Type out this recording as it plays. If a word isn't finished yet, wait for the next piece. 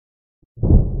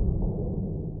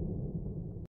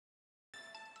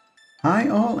Hi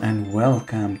all and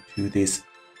welcome to this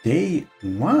day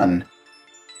one,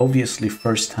 obviously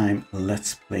first time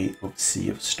let's play of Sea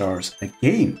of Stars, a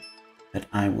game that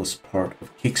I was part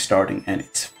of kickstarting and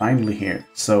it's finally here.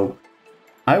 So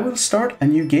I will start a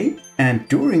new game and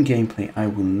during gameplay I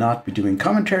will not be doing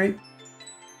commentary,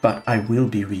 but I will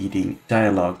be reading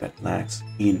dialogue that lacks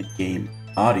in-game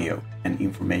audio and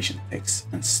information text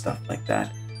and stuff like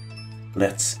that.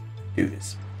 Let's do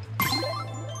this.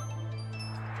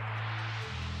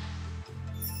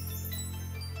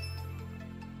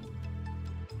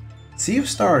 Sea of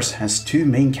Stars has two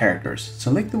main characters.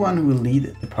 Select the one who will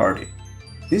lead the party.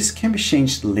 This can be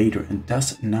changed later and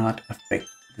does not affect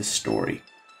the story.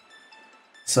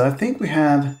 So I think we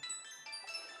have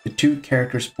the two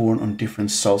characters born on different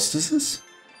solstices.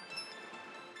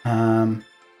 I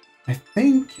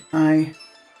think I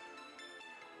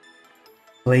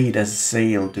played as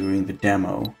Zale during the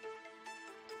demo.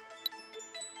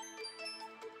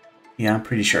 Yeah, I'm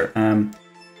pretty sure.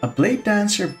 A blade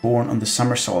dancer born on the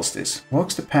summer solstice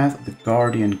walks the path of the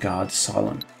guardian god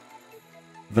Zale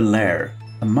Valere.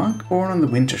 A monk born on the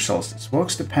winter solstice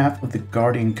walks the path of the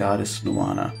guardian goddess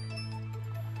Luana.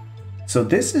 So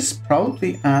this is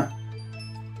probably a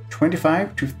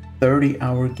 25 to 30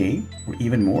 hour game or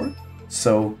even more.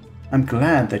 So I'm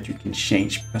glad that you can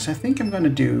change because I think I'm gonna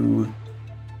do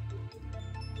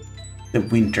the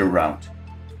winter route.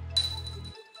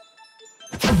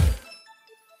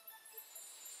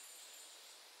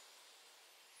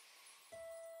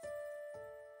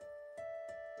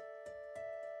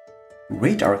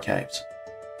 Great Archives.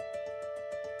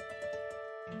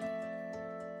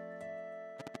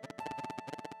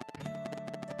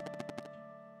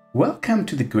 Welcome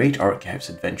to the Great Archives,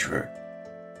 adventurer.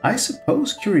 I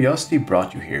suppose curiosity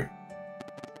brought you here.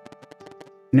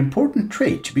 An important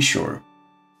trait, to be sure.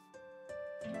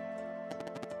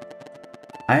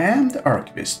 I am the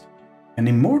alchemist, an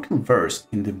immortal versed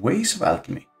in the ways of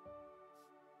alchemy.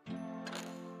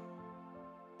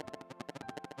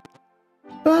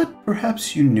 But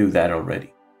perhaps you knew that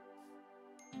already.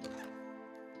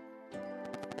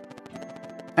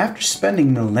 After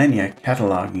spending millennia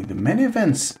cataloging the many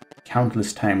events,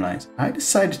 countless timelines, I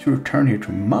decided to return here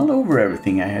to mull over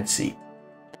everything I had seen.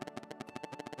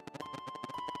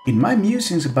 In my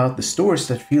musings about the stories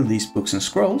that fill these books and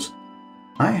scrolls,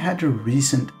 I had a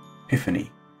recent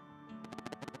epiphany.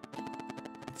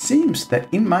 It seems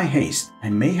that in my haste,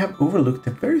 I may have overlooked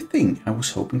the very thing I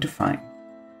was hoping to find.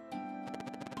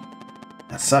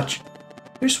 As such,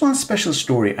 there's one special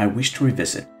story I wish to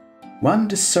revisit, one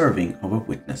deserving of a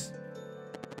witness.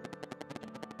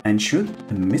 And should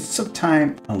the mists of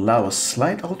time allow a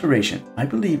slight alteration, I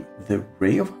believe the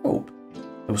ray of hope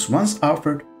that was once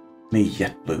offered may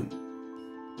yet bloom.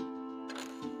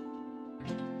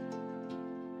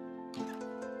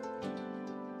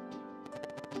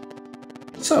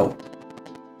 So,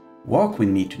 walk with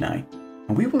me tonight,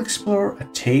 and we will explore a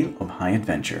tale of high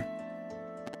adventure.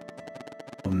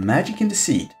 Of magic and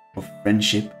deceit, of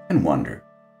friendship and wonder,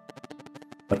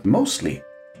 but mostly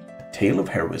a tale of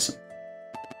heroism.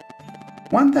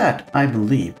 One that, I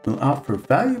believe, will offer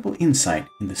valuable insight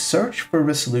in the search for a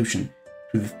resolution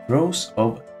to the throes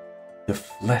of the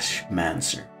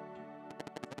Fleshmancer.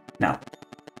 Now,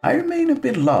 I remain a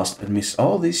bit lost amidst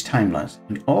all these timelines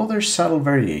and all their subtle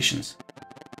variations,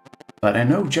 but I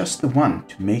know just the one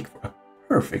to make for a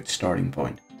perfect starting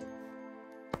point.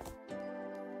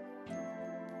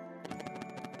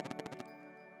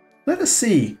 Let us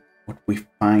see what we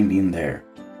find in there.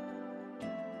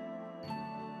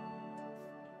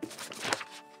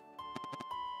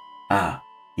 Ah,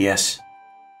 yes.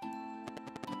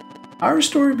 Our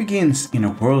story begins in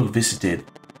a world visited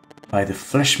by the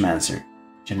Fleshmancer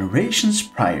generations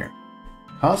prior,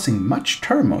 causing much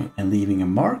turmoil and leaving a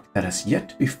mark that has yet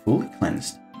to be fully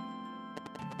cleansed.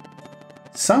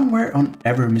 Somewhere on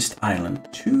Evermist Island,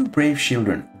 two brave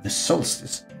children of the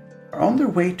Solstice are on their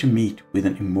way to meet with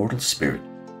an immortal spirit.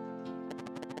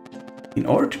 In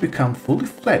order to become fully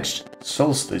fledged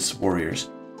Solstice warriors,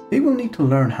 they will need to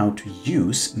learn how to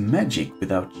use magic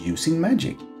without using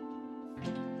magic.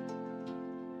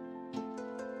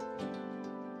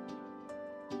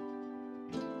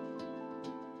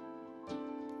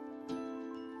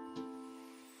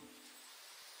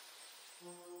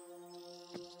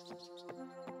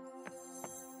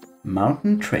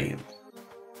 Mountain Trail.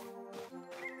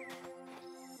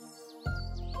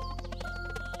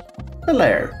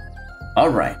 Valere.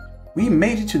 Alright, we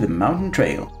made it to the mountain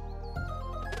trail.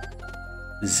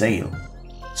 Zale.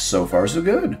 So far so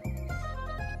good.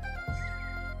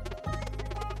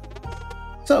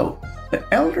 So, the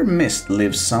Elder Mist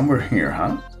lives somewhere here,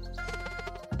 huh?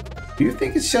 Do you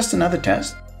think it's just another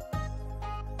test?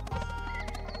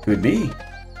 Could be,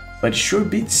 but it sure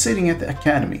beats sitting at the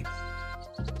academy.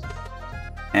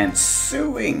 And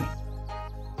suing!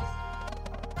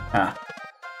 Ah.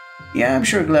 Yeah, I'm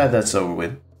sure glad that's over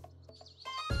with.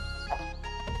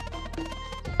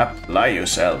 Apply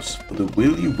yourselves, for the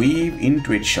will you weave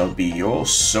into it shall be your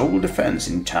sole defense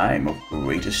in time of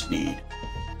greatest need.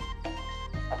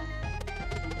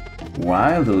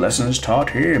 While the lessons taught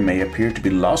here may appear to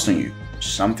be lost on you,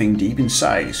 something deep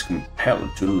inside is compelled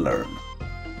to learn.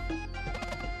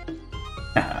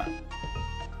 Haha.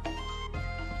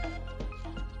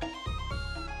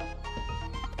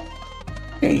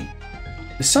 Hey,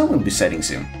 the sun will be setting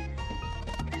soon.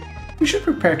 We should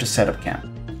prepare to set up camp.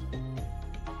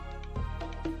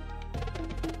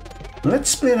 Let's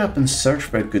split up and search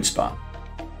for a good spot.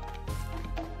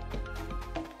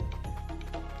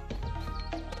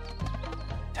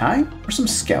 Time for some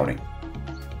scouting.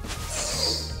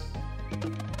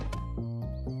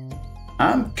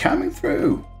 I'm coming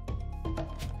through.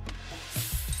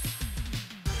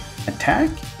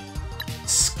 Attack,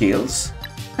 skills,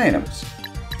 items.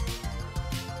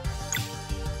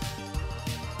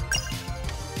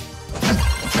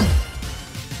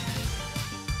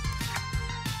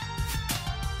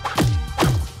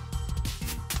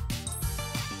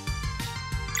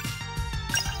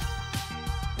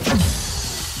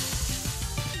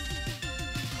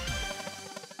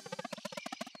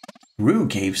 Rue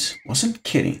Caves wasn't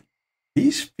kidding.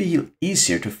 These feel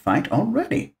easier to find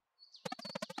already.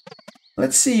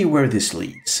 Let's see where this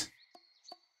leads.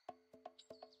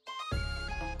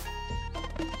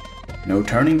 No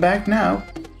turning back now.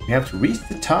 We have to reach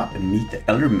the top and meet the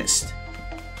Elder Mist.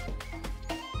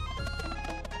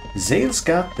 Zale's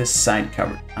got this side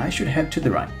covered. I should head to the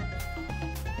right.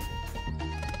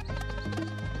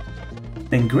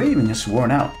 The engraving is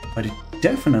worn out, but it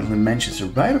definitely mentions a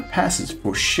rite of passage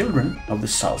for children of the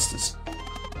Solstice.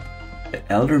 The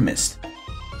Elder Mist.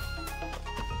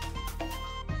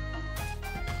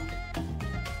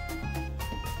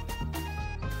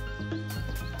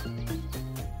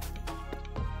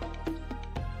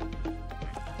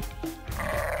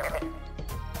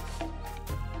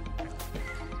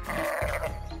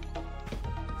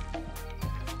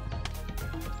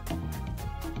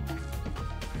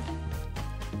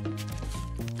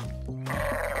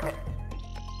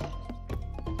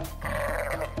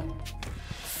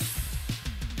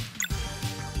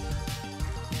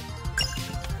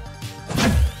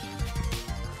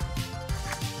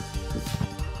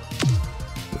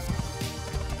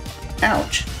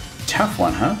 Ouch! Tough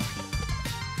one, huh?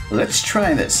 Let's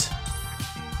try this.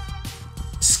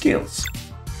 Skills.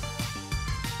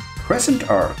 Crescent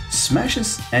Arc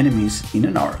smashes enemies in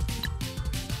an arc.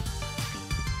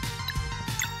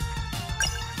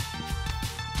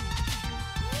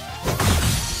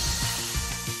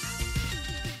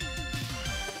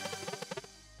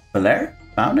 Valere,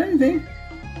 found anything?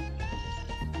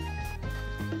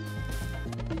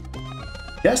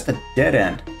 Just a dead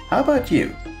end. How about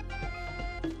you?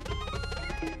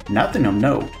 Nothing of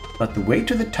note, but the way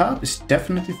to the top is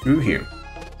definitely through here.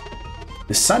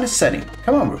 The sun is setting.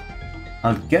 Come over.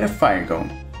 I'll get a fire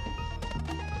going.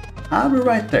 I'll be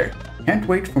right there. Can't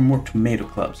wait for more tomato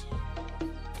clubs.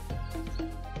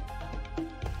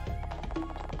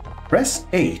 Press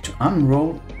A to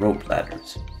unroll rope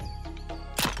ladders.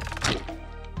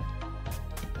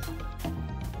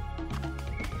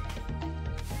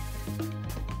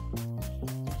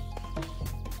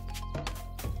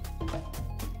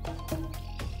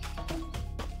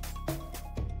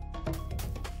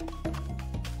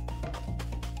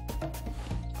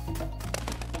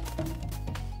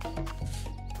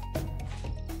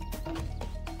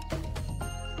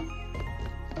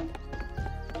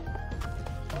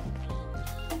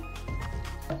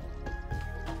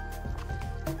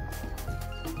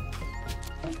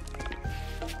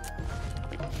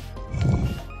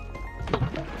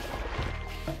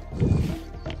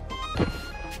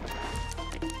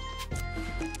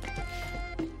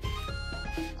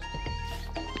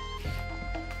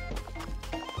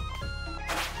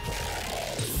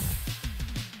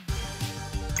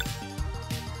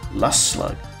 Lust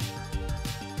Slug.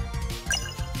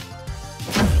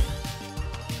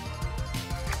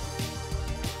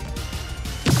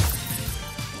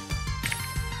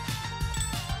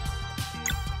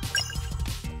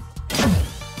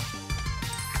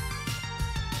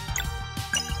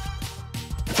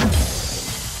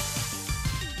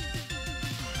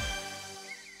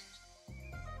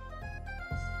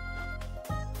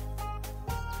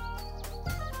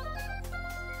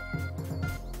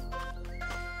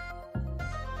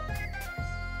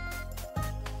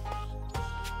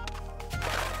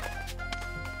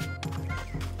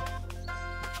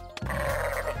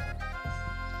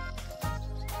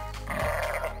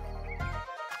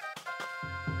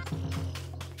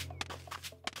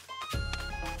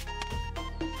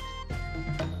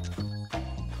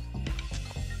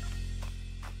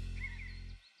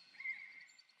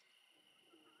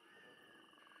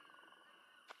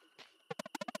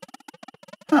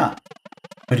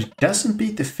 But it doesn't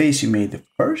beat the face you made the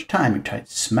first time you tried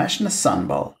smashing a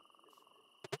sunball.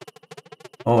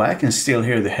 Oh, I can still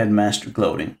hear the headmaster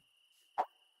gloating.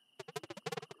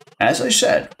 As I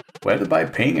said, whether by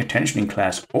paying attention in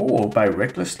class or by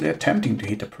recklessly attempting to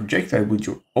hit a projectile with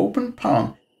your open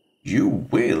palm, you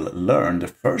will learn the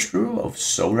first rule of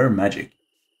solar magic.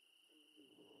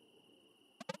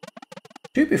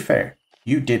 To be fair,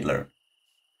 you did learn.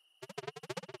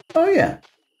 Oh yeah,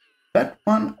 that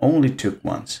one only took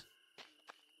once.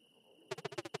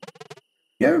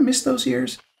 You ever miss those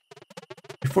years?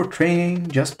 Before training,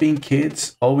 just being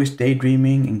kids, always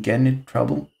daydreaming and getting into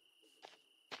trouble?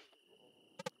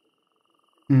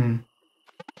 And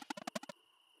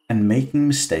making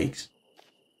mistakes?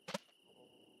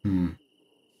 I'm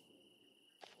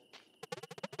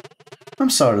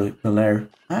sorry, Valere.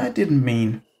 I didn't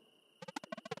mean...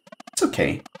 It's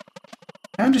okay.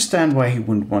 I understand why he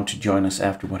wouldn't want to join us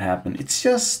after what happened. It's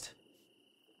just...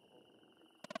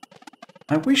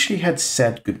 I wish he had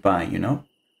said goodbye, you know?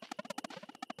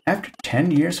 After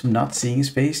 10 years of not seeing his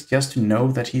face, just to know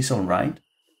that he's alright.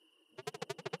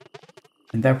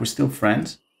 And that we're still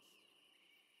friends.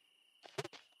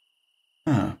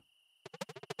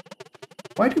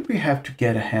 Why did we have to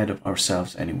get ahead of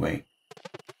ourselves anyway?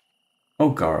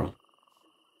 Oh, Garl.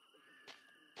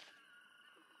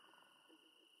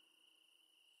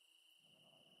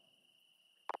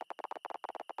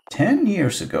 "10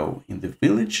 years ago in the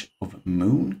village of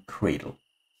Mooncradle."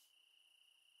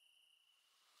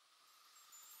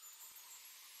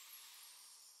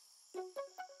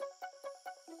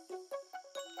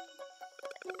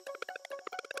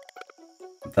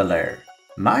 Valere,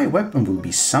 my weapon will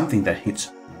be something that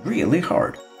hits really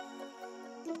hard.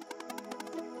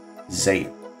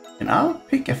 Zale, and I'll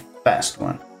pick a fast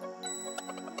one.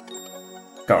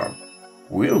 Garl,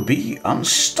 we'll be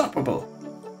unstoppable.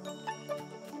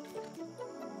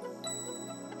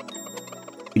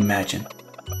 Imagine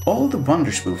all the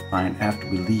wonders we'll find after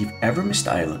we leave Evermist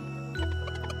Island.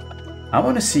 I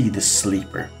want to see the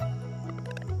sleeper.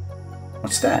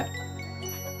 What's that?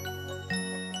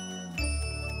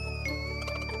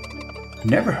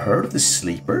 Never heard of the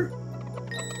sleeper?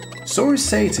 Stories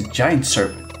say it's a giant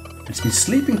serpent. It's been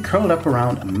sleeping curled up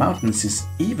around a mountain since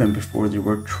even before there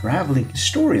were traveling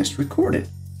historians to record it.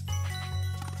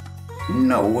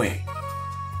 No way.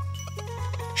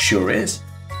 Sure is.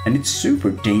 And it's super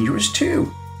dangerous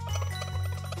too.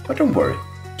 But don't worry,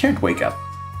 can't wake up.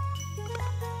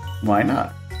 Why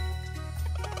not?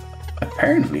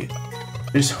 Apparently,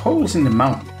 there's holes in the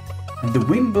mountain, and the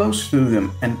wind blows through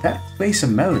them, and that plays a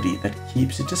melody that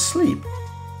keeps it asleep.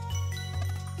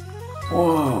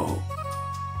 Whoa.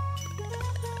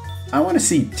 I want to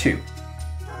see it too.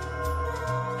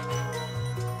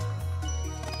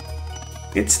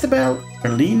 It's the bell.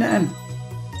 Erlina and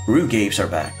Rugaves are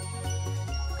back.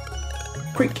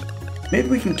 Quick, maybe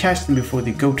we can catch them before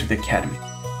they go to the academy.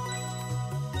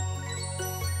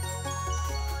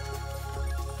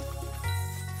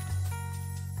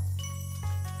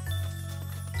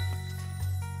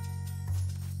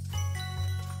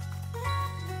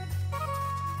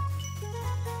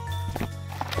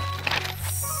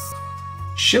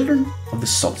 Children of the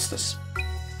Solstice.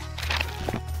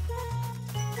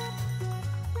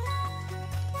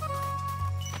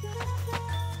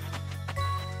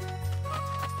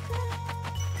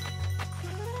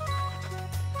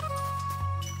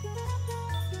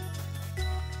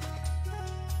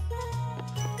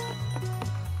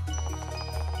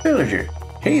 Villager,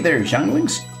 hey there,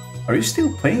 younglings. Are you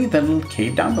still playing in that little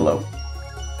cave down below?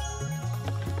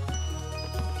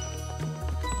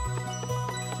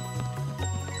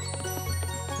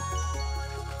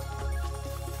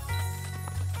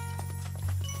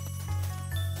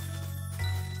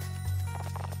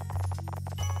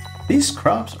 These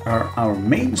crops are our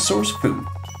main source of food.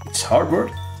 It's hard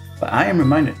work, but I am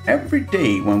reminded every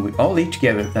day when we all eat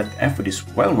together that the effort is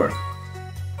well worth it.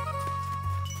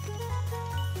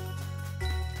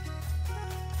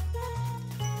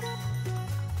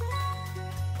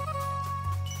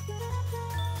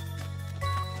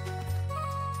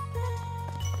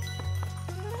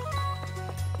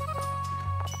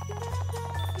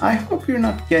 I hope you're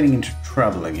not getting into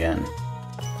trouble again.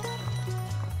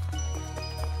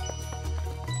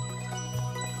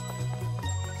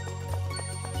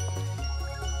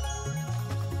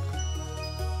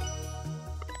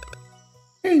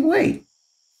 Hey, wait!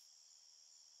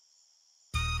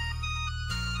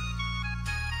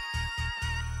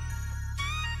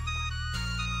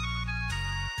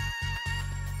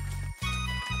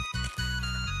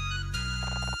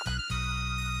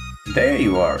 There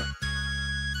you are!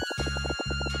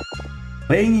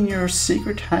 Playing in your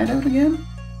secret hideout again?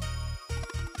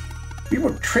 We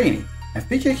were training. I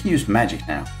think I can use magic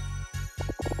now.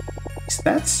 Is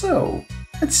that so?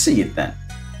 Let's see it then.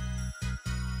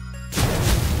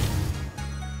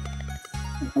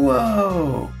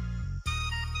 Whoa!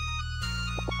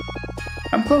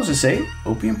 I'm close to say,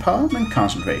 opium palm and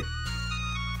concentrate.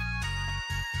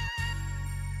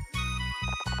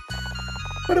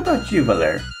 What about you,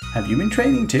 Valere? Have you been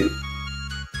training too?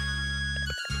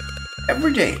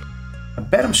 Every day. I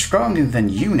bet I'm stronger than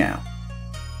you now.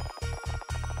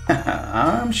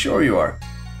 I'm sure you are.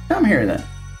 Come here then.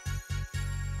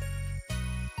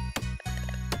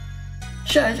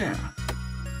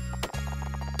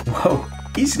 Whoa,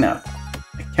 easy now.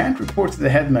 I can't report to the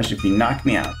headmaster if he knocked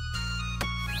me out.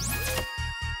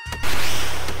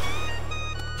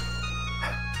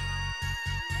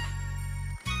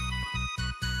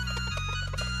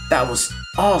 That was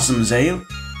awesome, Zale.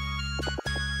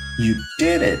 You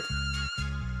did it.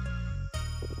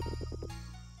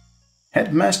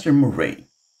 Headmaster Murray,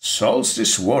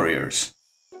 Solstice Warriors.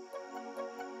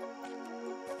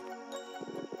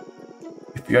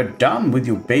 If you are done with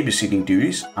your babysitting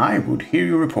duties, I would hear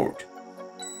your report.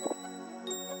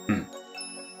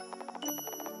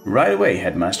 Right away,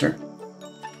 Headmaster.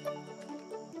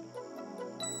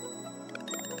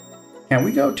 Can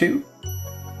we go too?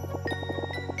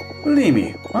 Believe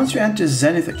me, once you enter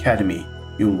Zenith Academy,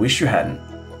 you'll wish you hadn't.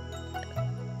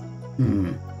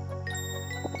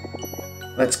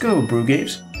 Let's go,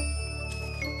 Brewgaves.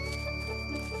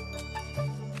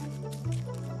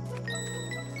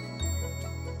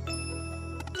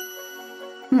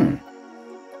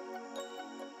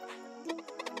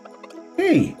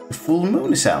 Hey, the full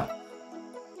moon is out.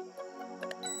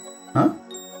 Huh?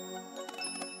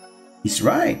 He's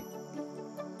right.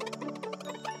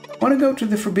 Want to go to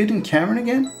the Forbidden Cavern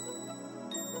again?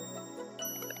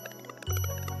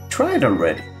 Tried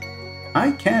already.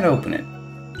 I can't open it.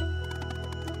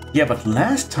 Yeah, but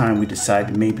last time we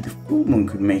decided maybe the full moon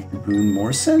could make the rune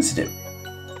more sensitive.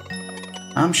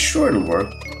 I'm sure it'll work,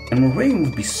 and Moraine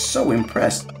will be so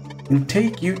impressed. He'll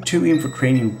take you two in for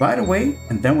training right away,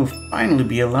 and then we'll finally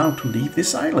be allowed to leave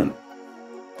this island.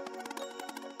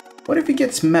 What if he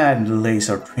gets mad and delays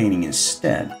our training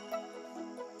instead?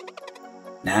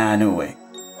 Nah, no way.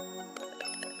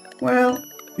 Well,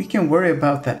 we can worry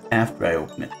about that after I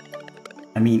open it.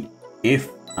 I mean, if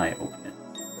I open it.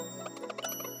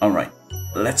 Alright,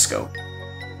 let's go.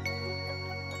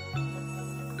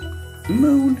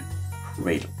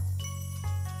 Mooncradle.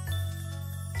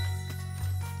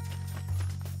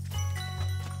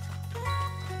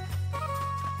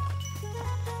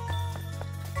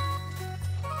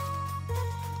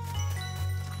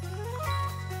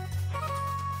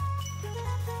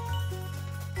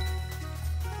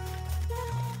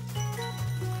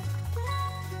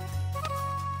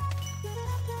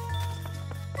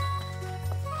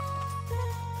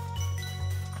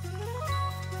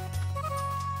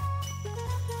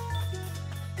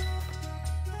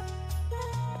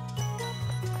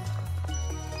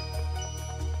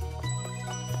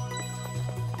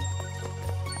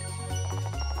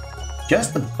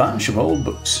 Just a bunch of old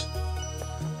books.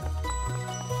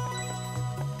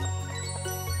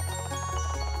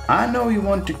 I know you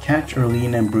want to catch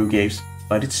Erlene and Brewgaves,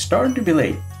 but it's starting to be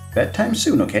late. Bedtime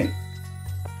soon, okay?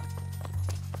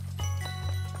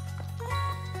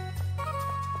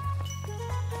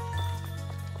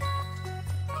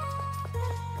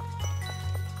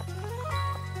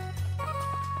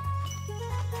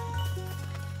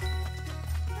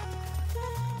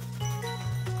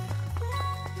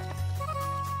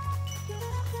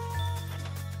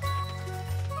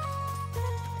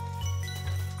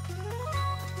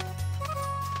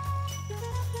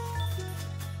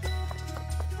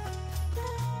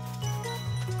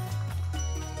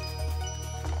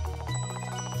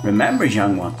 Remember,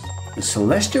 young ones, the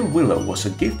celestial willow was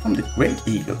a gift from the great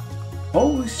eagle.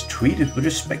 Always treat it with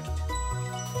respect.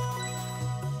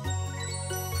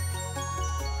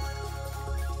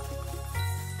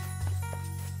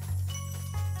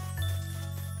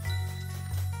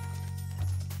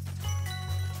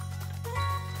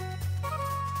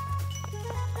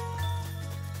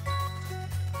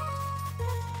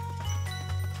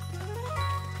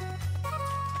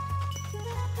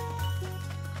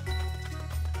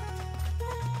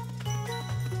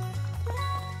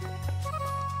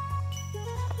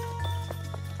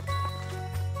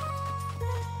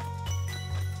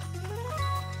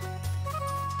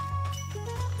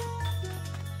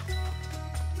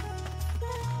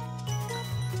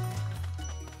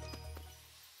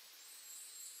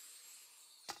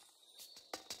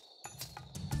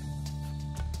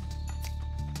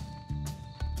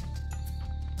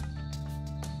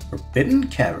 Forbidden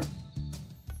Cavern.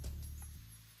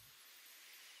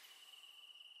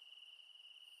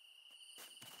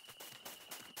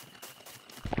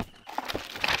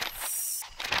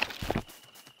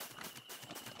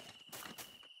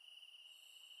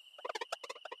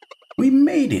 We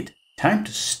made it! Time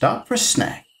to stop for a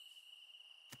snack.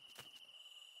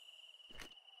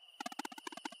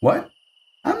 What?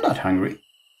 I'm not hungry.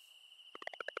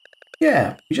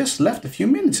 Yeah, we just left a few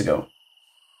minutes ago.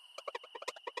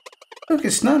 Look,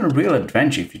 it's not a real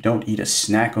adventure if you don't eat a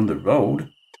snack on the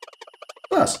road.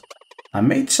 Plus, I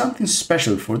made something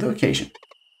special for the occasion.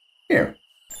 Here.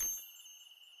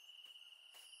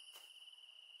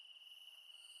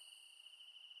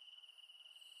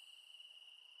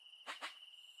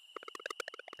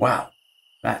 Wow,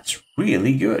 that's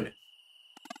really good.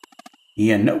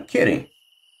 Yeah, no kidding.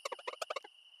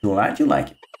 Glad you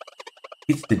like it.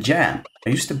 It's the jam.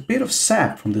 I used a bit of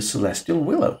sap from the celestial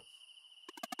willow.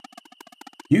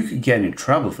 You could get in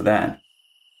trouble for that.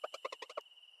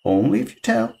 Only if you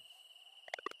tell.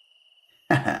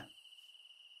 Haha.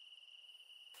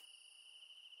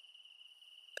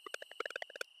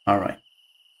 Alright.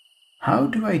 How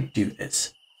do I do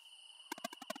this?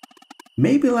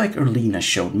 Maybe like Erlina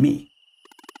showed me.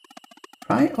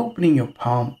 Try opening your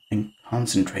palm and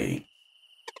concentrating.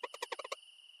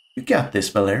 You got this,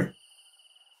 Valere.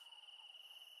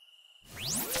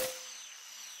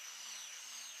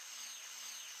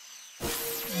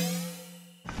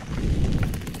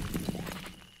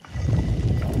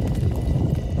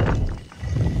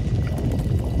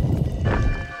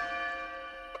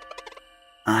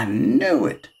 I knew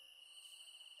it.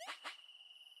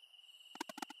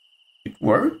 It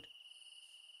worked?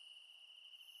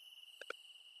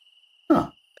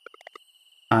 Huh.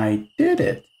 I did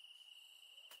it.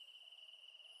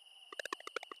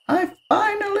 I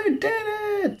finally did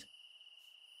it!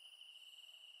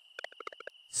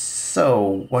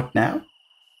 So, what now?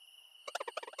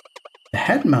 The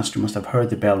headmaster must have heard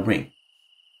the bell ring.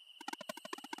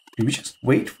 Do we just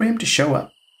wait for him to show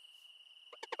up?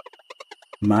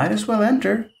 Might as well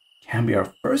enter. Can be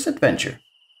our first adventure.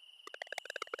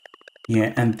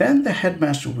 Yeah, and then the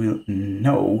headmaster will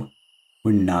know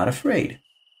we're not afraid.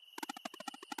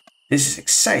 This is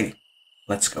exciting.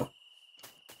 Let's go.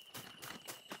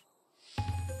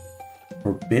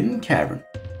 Forbidden Cavern.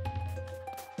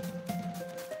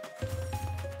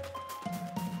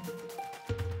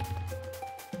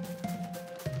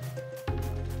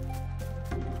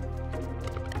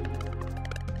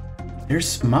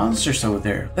 There's monsters over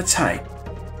there. Let's hide.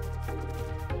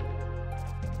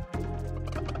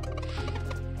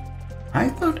 I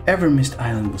thought Evermist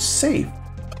Island was safe.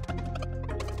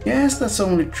 Yes, that's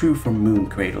only true for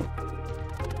Mooncradle.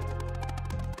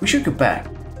 We should go back.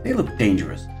 They look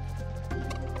dangerous.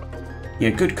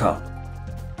 Yeah, good call.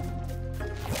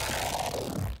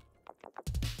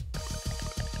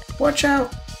 Watch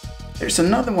out! There's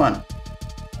another one.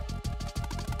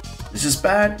 This is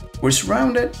bad. We're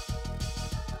surrounded.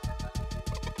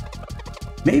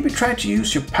 Maybe try to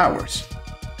use your powers.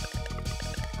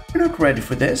 You're not ready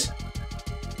for this.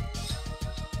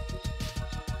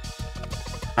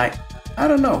 I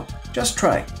don't know. Just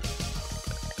try.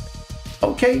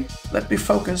 Okay, let me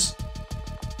focus.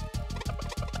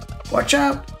 Watch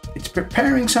out! It's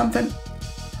preparing something.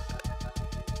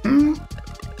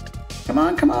 Come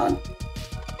on, come on.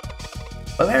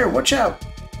 Valere, watch out!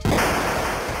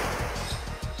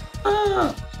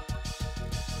 Ah!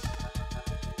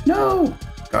 No!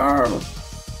 Girl!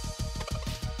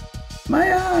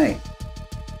 My eye!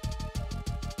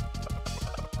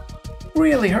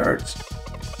 Really hurts.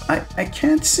 I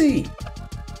can't see.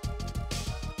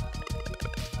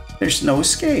 There's no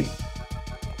escape.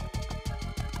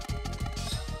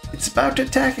 It's about to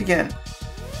attack again.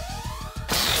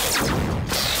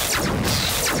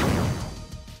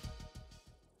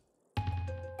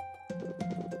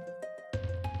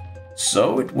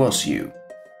 So it was you.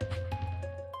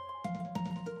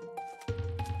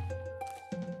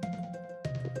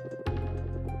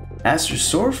 As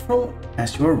resourceful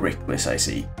as you are reckless, I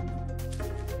see.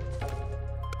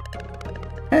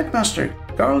 Headmaster,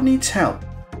 Garl needs help.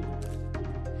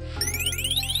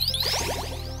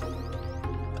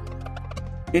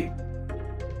 It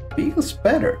feels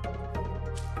better.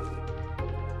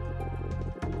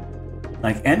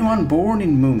 Like anyone born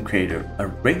in Mooncradle, a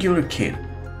regular kid,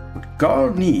 what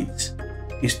Garl needs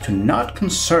is to not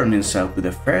concern himself with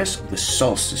the affairs of the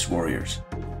Solstice warriors.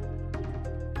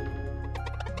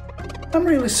 I'm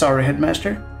really sorry,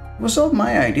 Headmaster. It was all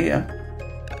my idea.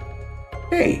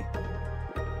 Hey.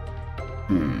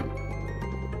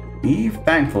 Be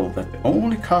thankful that the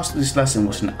only cost of this lesson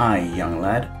was an eye, young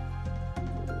lad.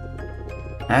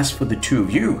 As for the two of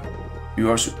you,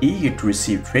 you are so eager to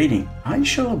receive training, I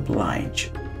shall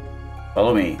oblige.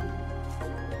 Follow me.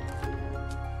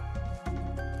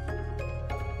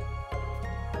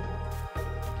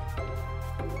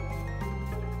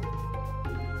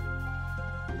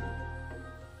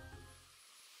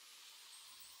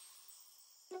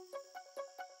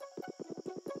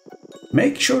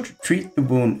 Make sure to treat the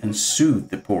wound and soothe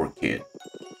the poor kid.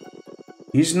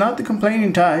 He's not the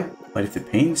complaining type, but if the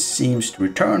pain seems to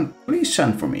return, please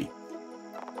send for me.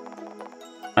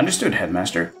 Understood,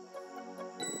 Headmaster.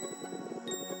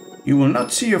 You will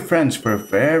not see your friends for a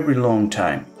very long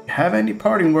time. If you have any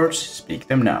parting words, speak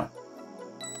them now.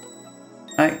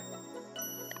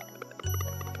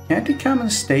 Can't he come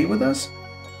and stay with us?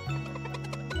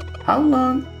 How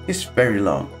long is very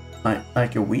long?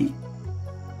 Like a week?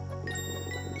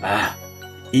 Ah,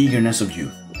 the eagerness of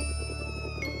youth.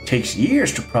 It takes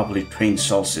years to properly train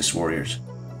Solstice warriors.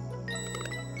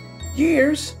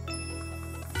 Years?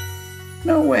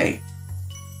 No way.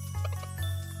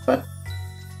 But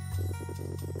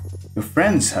your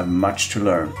friends have much to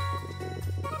learn.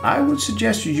 I would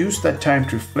suggest you use that time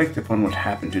to reflect upon what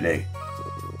happened today.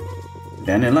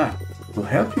 Then in luck, it will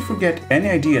help you forget any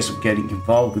ideas of getting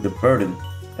involved with a burden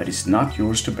that is not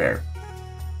yours to bear.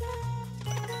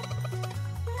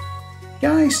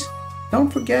 Guys,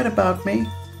 don't forget about me.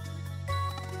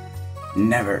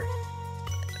 Never.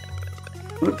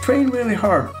 We'll train really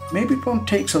hard. Maybe it won't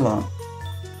take so long.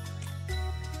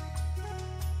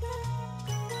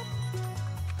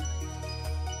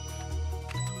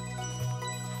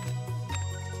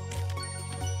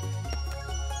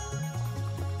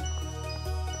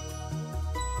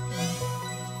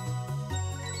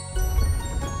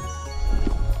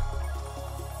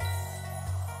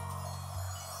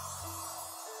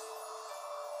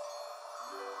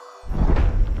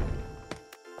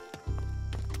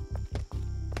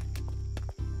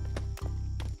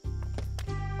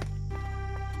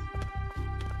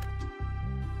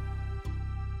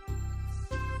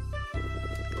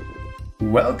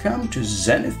 Welcome to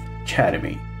Zenith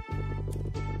Academy.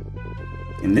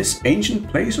 In this ancient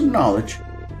place of knowledge,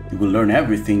 you will learn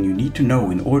everything you need to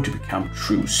know in order to become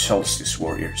true Solstice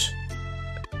warriors.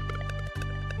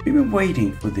 We've been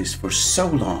waiting for this for so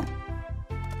long.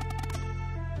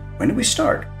 When do we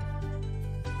start?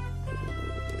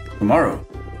 Tomorrow,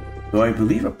 though I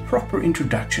believe a proper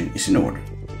introduction is in order.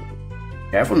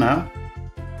 Careful now.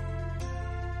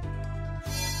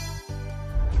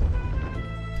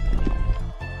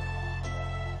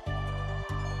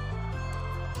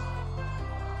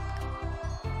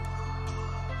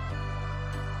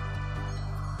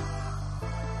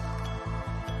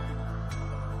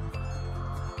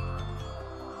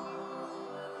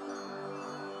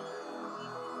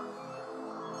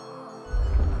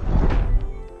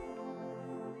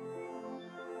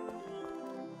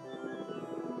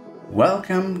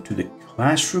 Welcome to the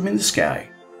classroom in the sky.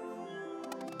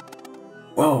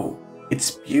 Whoa,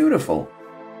 it's beautiful.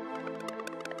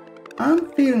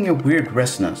 I'm feeling a weird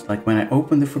resonance like when I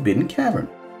opened the Forbidden Cavern.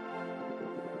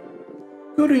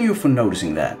 Good on you for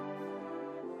noticing that.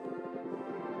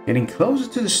 Getting closer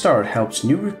to the start helps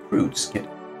new recruits get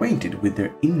acquainted with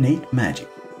their innate magic.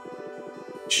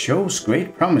 It shows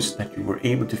great promise that you were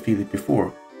able to feel it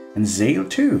before, and Zale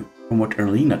too, from what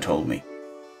Erlina told me.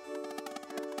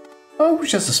 Oh,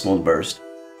 just a small burst.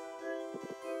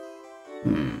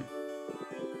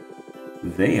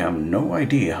 They have no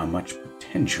idea how much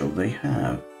potential they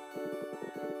have.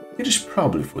 It is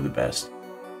probably for the best.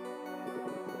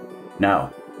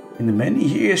 Now, in the many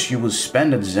years you will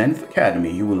spend at Zenith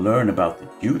Academy, you will learn about the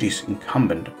duties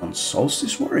incumbent upon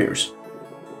Solstice warriors,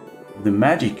 the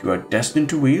magic you are destined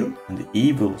to wield, and the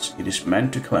evils it is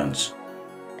meant to cleanse.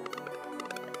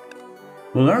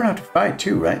 We'll learn how to fight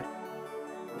too, right?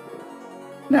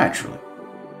 Naturally.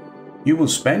 You will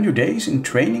spend your days in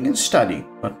training and study,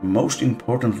 but most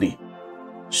importantly,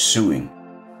 sewing.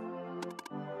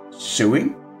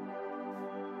 Sewing?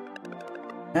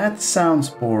 That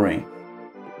sounds boring.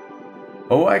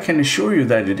 Oh, I can assure you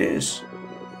that it is.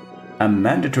 A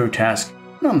mandatory task,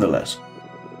 nonetheless.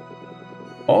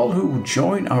 All who would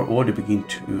join our order begin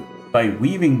by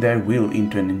weaving their will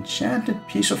into an enchanted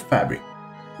piece of fabric,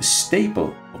 the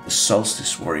staple of the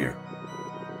Solstice warrior.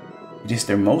 It is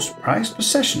their most prized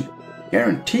possession,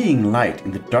 guaranteeing light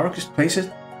in the darkest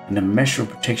places and a measure of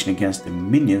protection against the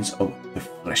minions of the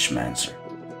Fleshmancer.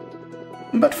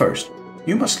 But first,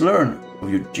 you must learn of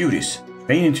your duties,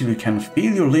 train until you can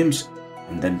feel your limbs,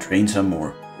 and then train some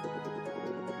more.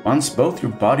 Once both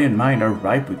your body and mind are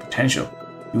ripe with potential,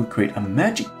 you will create a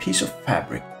magic piece of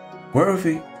fabric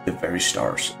worthy of the very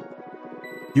stars.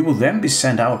 You will then be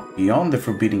sent out beyond the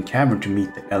Forbidden Cavern to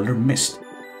meet the Elder Mist,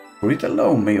 for it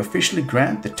alone may officially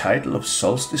grant the title of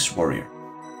Solstice Warrior.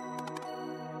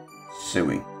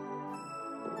 Sewing.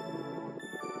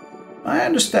 I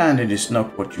understand it is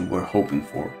not what you were hoping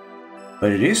for,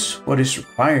 but it is what is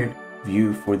required of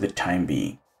you for the time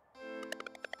being.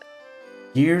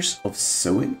 Years of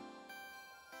sewing?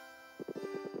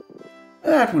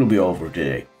 that will be all for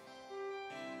today.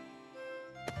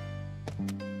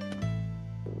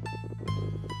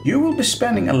 You will be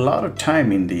spending a lot of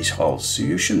time in these halls, so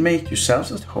you should make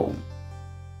yourselves at home.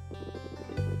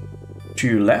 To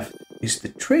your left is the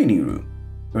training room.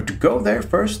 You're to go there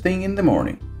first thing in the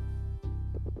morning.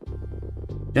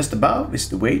 Just above is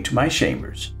the way to my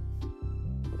chambers.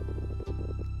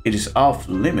 It is off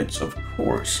limits, of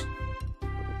course.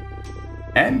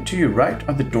 And to your right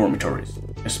are the dormitories.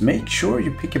 Just make sure you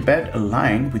pick a bed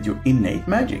aligned with your innate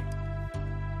magic.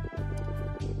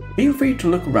 Feel free to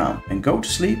look around and go to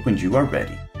sleep when you are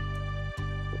ready.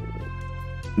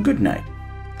 Good night.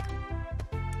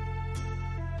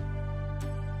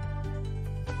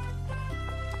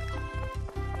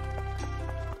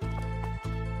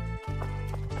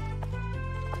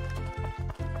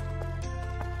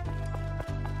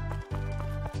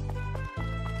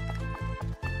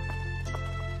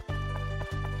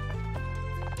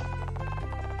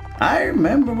 I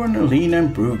remember when Alina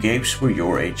and Brugapes were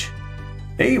your age.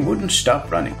 They wouldn't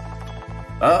stop running.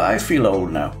 I feel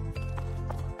old now.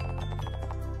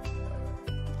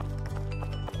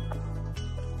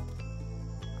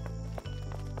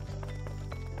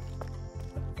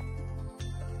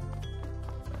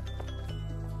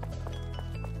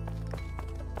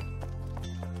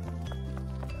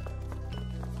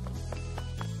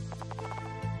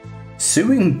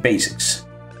 Suing basics.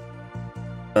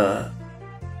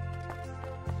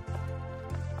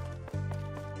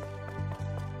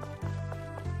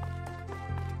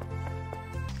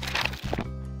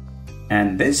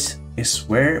 And this is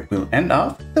where we'll end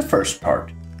off the first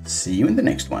part. See you in the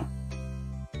next one.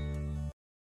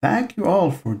 Thank you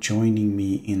all for joining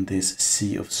me in this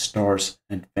Sea of Stars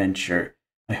adventure.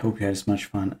 I hope you had as much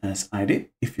fun as I did.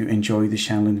 If you enjoyed the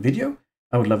channel and the video,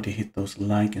 I would love to hit those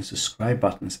like and subscribe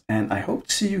buttons, and I hope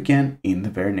to see you again in the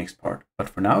very next part. But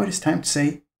for now, it is time to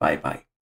say bye-bye.